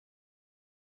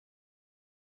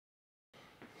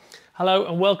Hello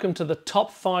and welcome to the top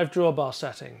 5 drawbar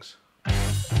settings.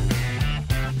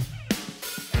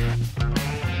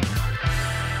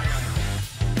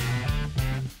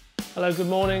 Hello, good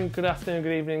morning, good afternoon,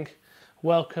 good evening.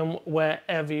 Welcome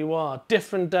wherever you are.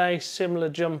 Different day, similar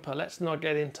jumper. Let's not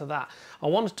get into that. I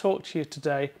want to talk to you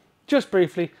today just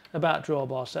briefly about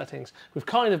drawbar settings. We've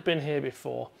kind of been here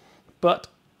before, but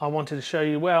I wanted to show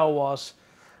you where I was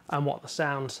and what the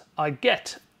sounds I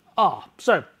get are.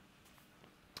 So,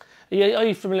 are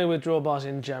you familiar with drawbars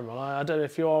in general? I don't know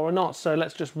if you are or not, so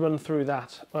let's just run through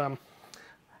that.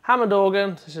 Hammond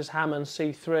organ, this is Hammond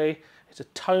C3. It's a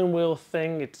tone wheel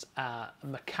thing, it's a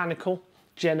mechanical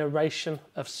generation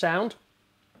of sound.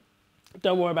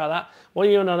 Don't worry about that. What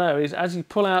you want to know is as you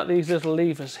pull out these little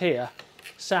levers here,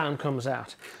 sound comes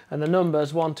out. And the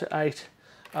numbers 1 to 8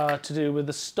 are to do with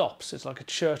the stops. It's like a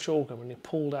church organ when you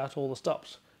pulled out all the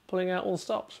stops. Pulling out all the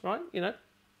stops, right? You know?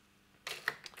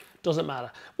 Doesn't matter.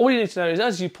 All you need to know is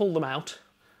as you pull them out,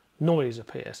 noise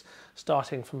appears,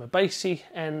 starting from a bassy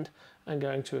end and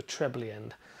going to a trebly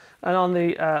end. And on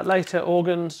the later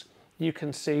organs, you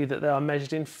can see that they are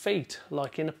measured in feet,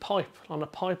 like in a pipe, on a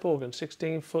pipe organ,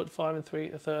 16 foot, 5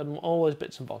 3/3, and all those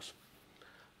bits and bobs.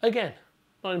 Again,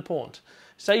 not important.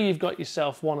 Say you've got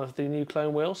yourself one of the new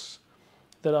clone wheels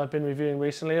that I've been reviewing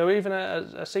recently, or even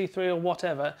a C3 or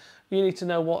whatever, you need to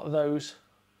know what those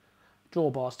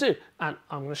drawbars do, and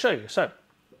I'm going to show you. So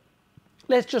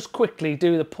let's just quickly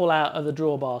do the pull out of the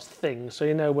drawbars thing so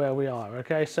you know where we are.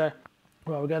 Okay, so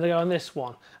well, we're going to go on this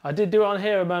one. I did do it on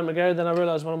here a moment ago, then I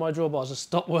realised one of my drawbars has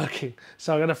stopped working,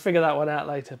 so I'm going to figure that one out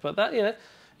later. But that, you know,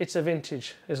 it's a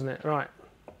vintage, isn't it? Right,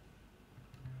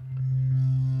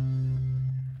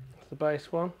 that's the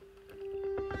bass one.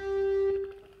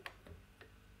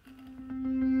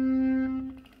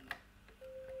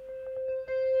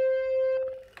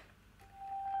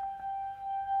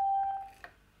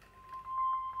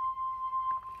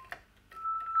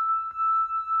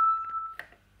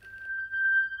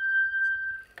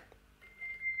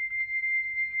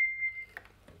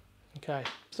 Okay,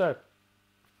 so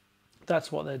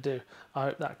that's what they do. I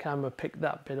hope that camera picked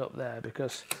that bit up there,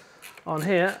 because on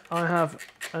here I have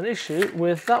an issue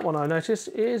with that one. I noticed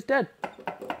it is dead.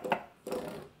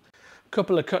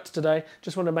 Couple of cuts today.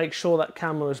 Just want to make sure that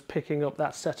camera is picking up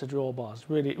that set of drawbars.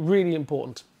 Really, really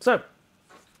important. So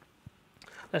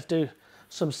let's do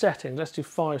some settings. Let's do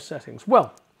 5 settings.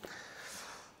 Well,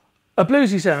 a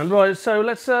bluesy sound, right? So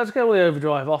let's get all the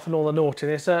overdrive off and all the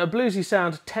naughtiness. A bluesy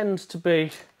sound tends to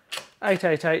be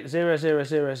 888 0 0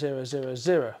 0 0 0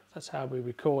 0. That's how we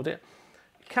record it.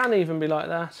 It can even be like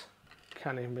that.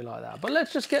 Can even be like that. But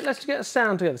let's get a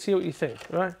sound together. See what you think,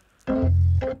 right?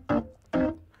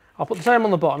 I'll put the same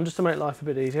on the bottom just to make life a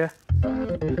bit easier.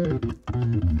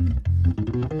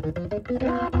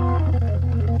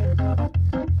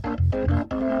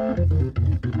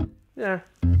 Yeah.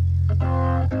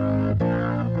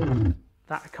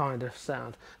 That kind of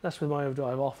sound. That's with my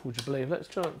overdrive off, would you believe? Let's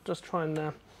just try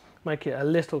and make it a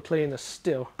little cleaner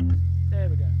still. There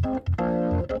we go.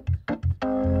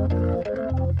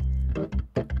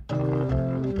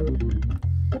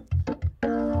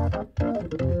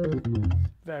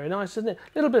 Very nice, isn't it? A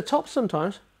little bit of top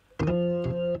sometimes.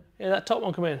 Yeah, that top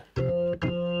one come in.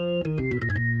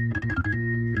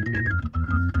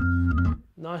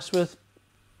 Nice with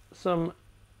some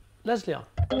Leslie on.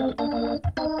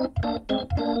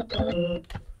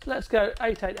 Let's go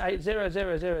 888 0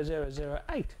 0 0 0 0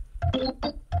 8.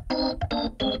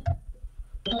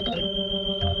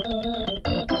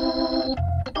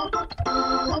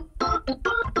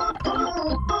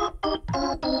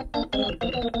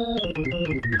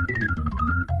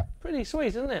 Pretty sweet,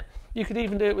 isn't it? You could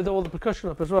even do it with all the percussion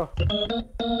up as well. No,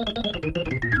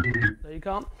 you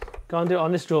can't. Can't do it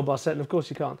on this drawbar setting. Of course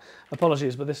you can't.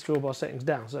 Apologies, but this drawbar setting's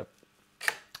down. So,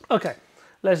 okay,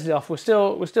 Leslie off. We're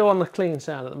still on the clean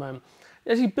sound at the moment.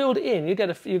 As you build it in, you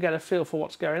get a feel for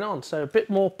what's going on. So a bit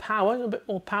more power, a bit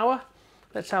more power.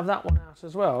 Let's have that one out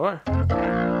as well, right?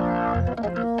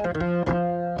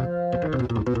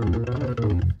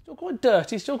 Still quite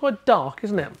dirty, still quite dark,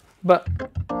 isn't it? But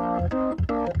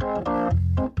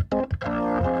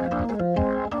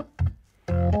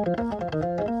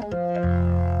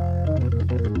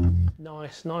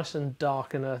nice and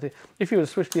dark and earthy. If you were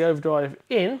to switch the overdrive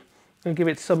in and give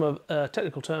it some of a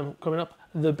technical term coming up,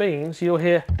 the beans, you'll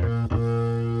hear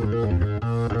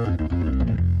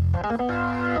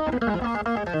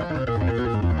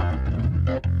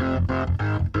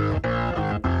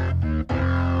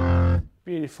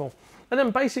beautiful. And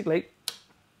then basically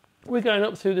we're going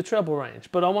up through the treble range,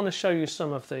 but I want to show you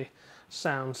some of the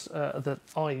sounds that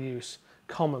I use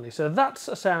commonly. So that's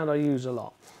a sound I use a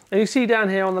lot. And you see down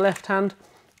here on the left hand,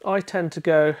 I tend to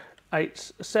go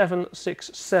 8, 7,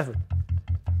 6, 7.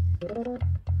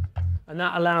 And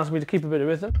that allows me to keep a bit of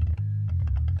rhythm.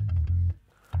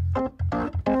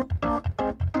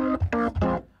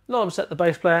 Not upset the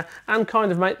bass player, and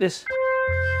kind of make this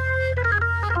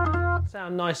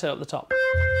sound nicer up the top.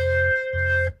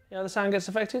 Yeah, how the sound gets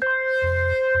affected?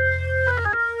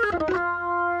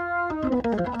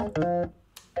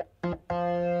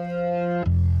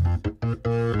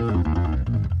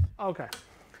 Okay,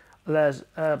 there's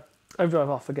overdrive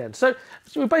off again. So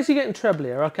we're basically getting treble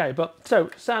here, okay, but so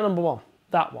sound number one,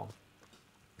 that one,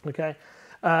 okay.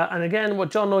 And again, what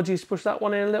John Lodge used to push that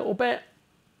one in a little bit,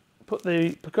 put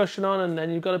the percussion on, and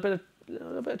then you've got a bit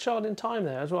of child in time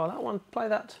there as well. That one, play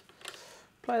that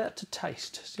to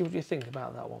taste. See what you think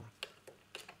about that one.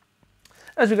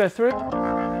 As we go through,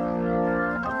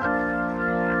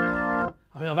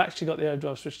 I mean, I've actually got the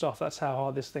overdrive switched off. That's how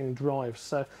hard this thing drives.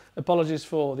 So apologies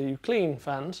for the clean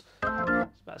fans. It's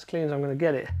about as clean as I'm going to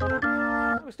get it.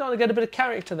 We're starting to get a bit of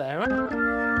character there, right?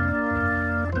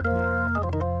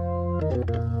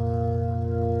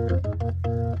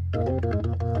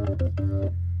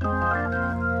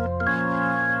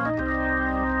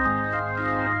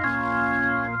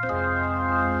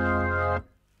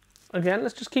 Again,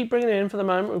 let's just keep bringing it in for the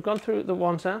moment. We've gone through the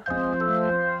one sound.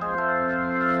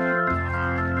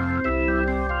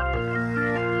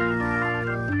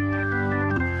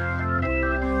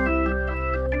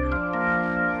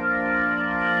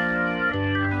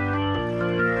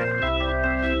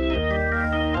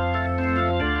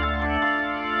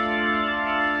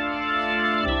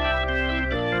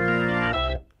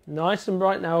 Nice and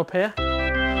bright now up here.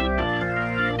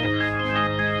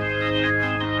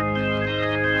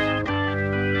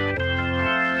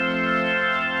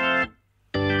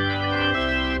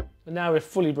 And now we're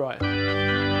fully bright.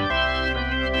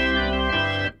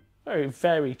 Very,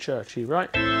 very churchy, right?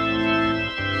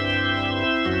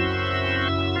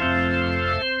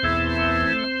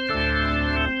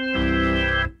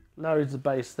 Loads of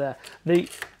bass there. The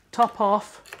top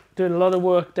half doing a lot of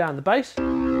work down the bass.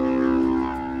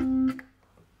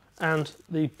 And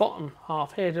the bottom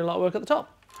half here doing a lot of work at the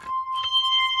top.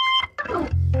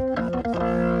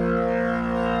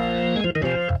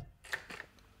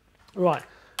 Right,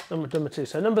 number two.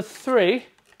 So number three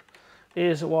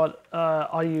is what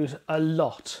I use a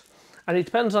lot. And it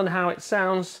depends on how it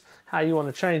sounds, how you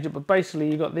want to change it. But basically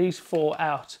you've got these four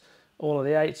out, all of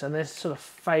the eights, and they're sort of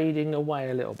fading away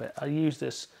a little bit. I use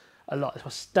this a lot. It's my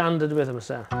standard rhythm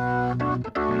sound.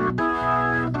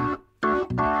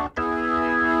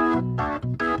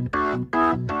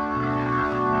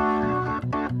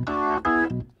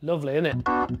 Lovely, isn't it?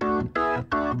 I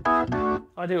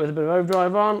do it with a bit of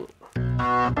overdrive on.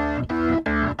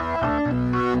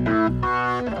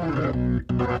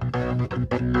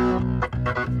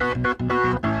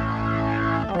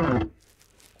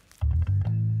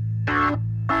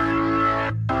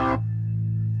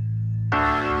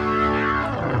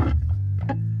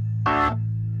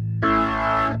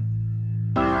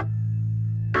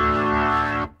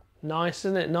 Nice,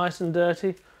 isn't it? Nice and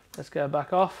dirty. Let's go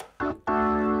back off.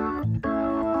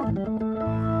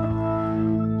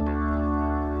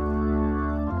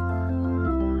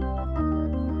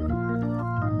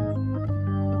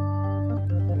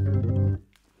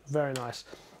 Very nice.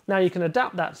 Now you can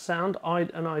adapt that sound,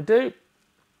 I do,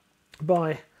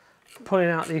 by pulling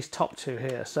out these top two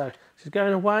here. So this is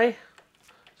going away.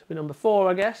 This will be number 4,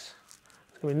 I guess.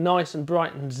 It's going to be nice and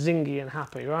bright and zingy and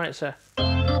happy, right? So.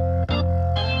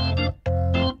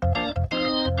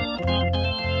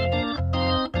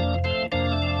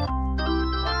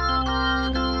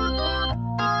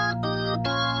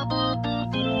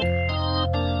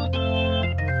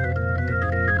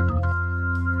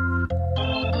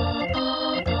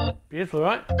 Beautiful,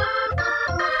 right?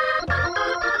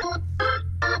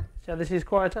 See how this is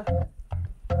quieter?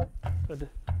 Good.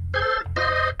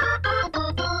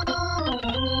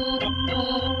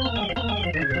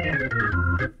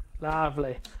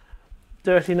 Lovely.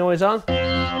 Dirty noise on.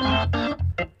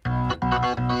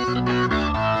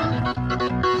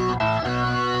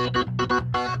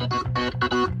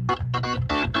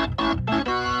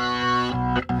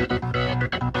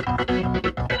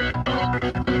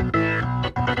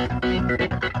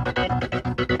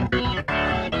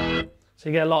 So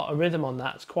you get a lot of rhythm on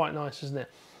that. It's quite nice, isn't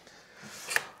it?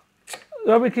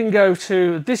 Then we can go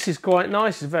to, this is quite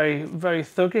nice. It's very, very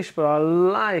thuggish, but I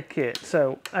like it.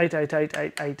 So 8, 8, 8,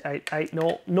 8, 8, 8, 8,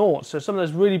 0, 0. So some of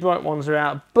those really bright ones are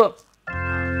out, but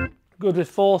good with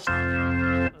fourths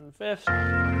and fifths.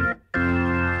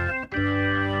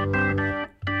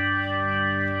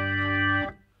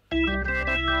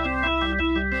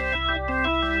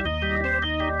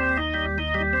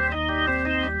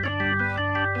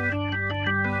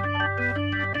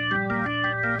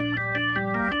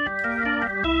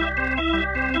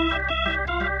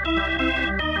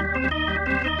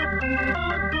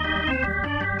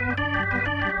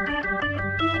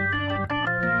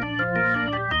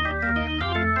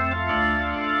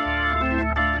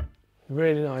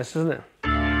 nice, isn't it?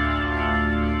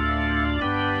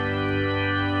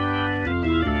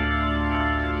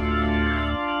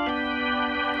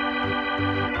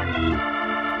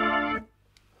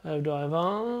 Overdrive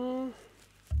on.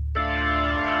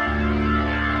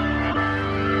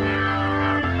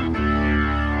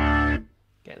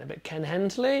 Getting a bit Ken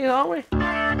Hensley, aren't we? Can't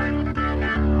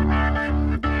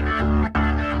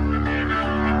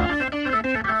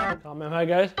remember how it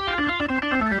goes.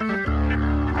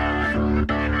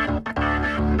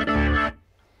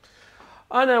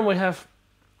 And then we have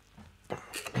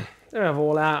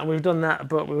all out, and we've done that,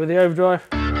 but with the overdrive.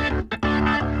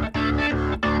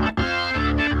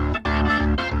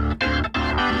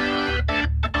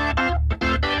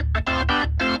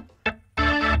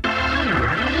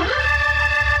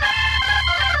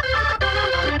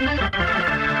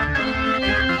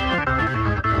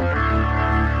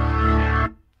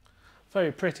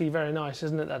 Very pretty, very nice,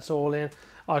 isn't it? That's all in.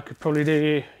 I could probably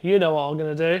do, you know what I'm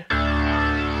going to do.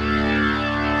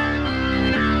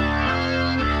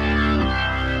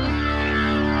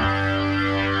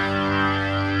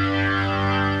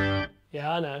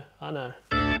 Yeah, I know.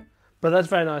 But that's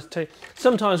very nice too.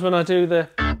 Sometimes when I do the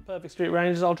Perfect Street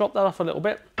ranges, I'll drop that off a little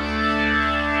bit.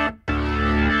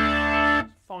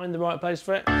 Find the right place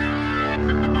for it.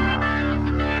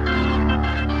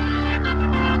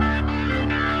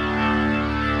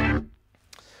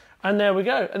 And there we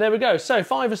go, So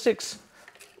 5 or 6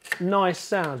 nice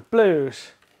sounds.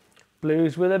 Blues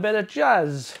with a bit of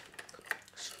jazz.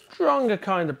 Stronger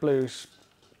kind of blues.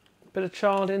 Bit of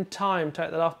Child in Time,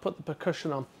 take that off, put the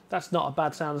percussion on. That's not a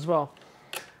bad sound as well.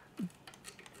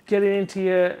 Getting into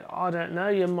your, I don't know,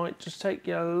 you might just take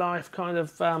your Life kind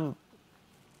of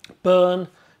burn,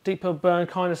 deeper burn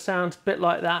kind of sound, bit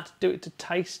like that. Do it to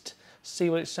taste, see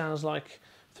what it sounds like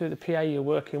through the PA you're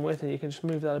working with, and you can just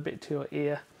move that a bit to your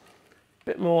ear.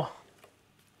 Bit more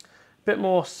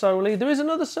soul-y. There is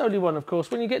another soul-y one, of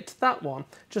course. When you get to that one,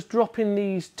 just dropping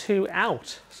these 2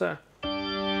 out. So not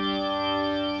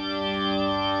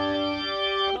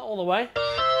all the way.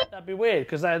 That'd be weird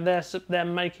because they're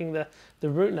making the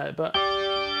root note, but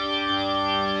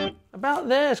about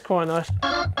there is quite nice.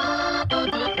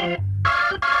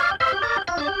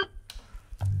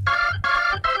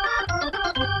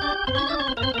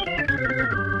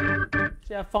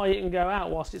 See how far you can go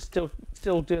out whilst it's still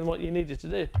doing what you need it to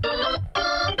do.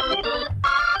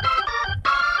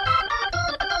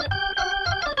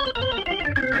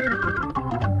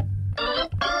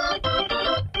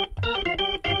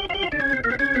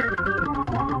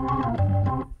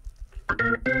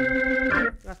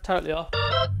 That's totally off.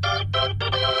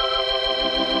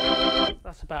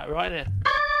 That's about right, isn't it?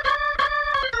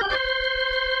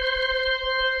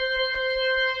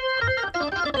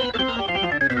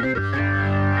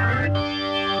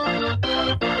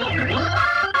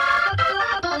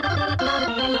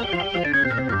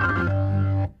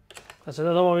 That's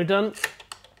another one we've done.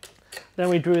 Then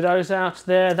we drew those out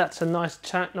there. That's a nice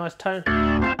tone. And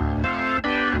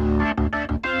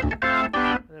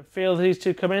then feel these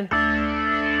 2 come in.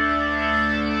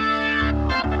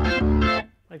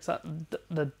 Makes that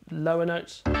the lower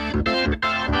notes.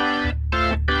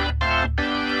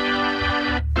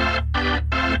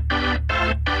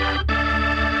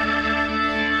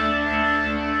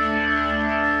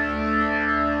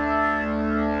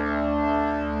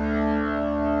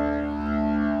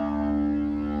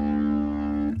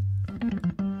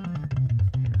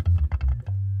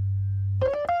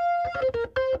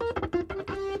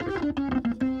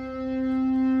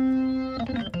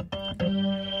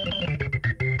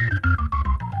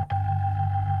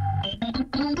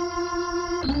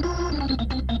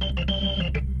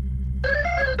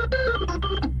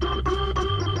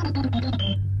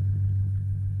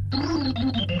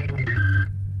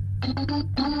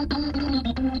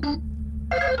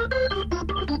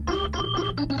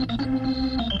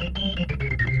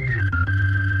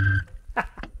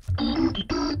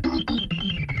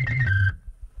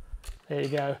 There you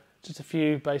go, just a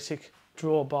few basic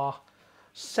drawbar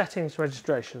settings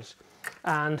registrations.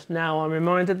 And now I'm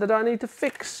reminded that I need to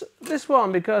fix this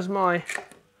one because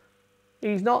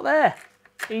he's not there,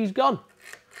 he's gone.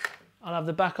 I'll have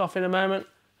the back off in a moment,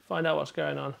 find out what's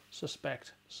going on,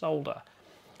 suspect solder.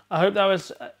 I hope that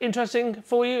was interesting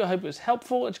for you, I hope it was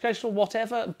helpful, educational,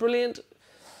 whatever, brilliant.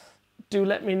 Do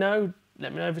let me know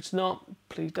if it's not.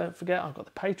 Please don't forget, I've got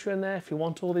the Patreon there if you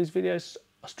want all these videos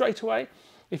straight away.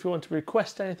 If you want to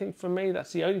request anything from me,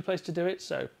 that's the only place to do it.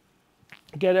 So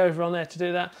get over on there to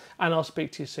do that, and I'll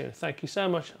speak to you soon. Thank you so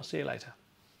much. I'll see you later.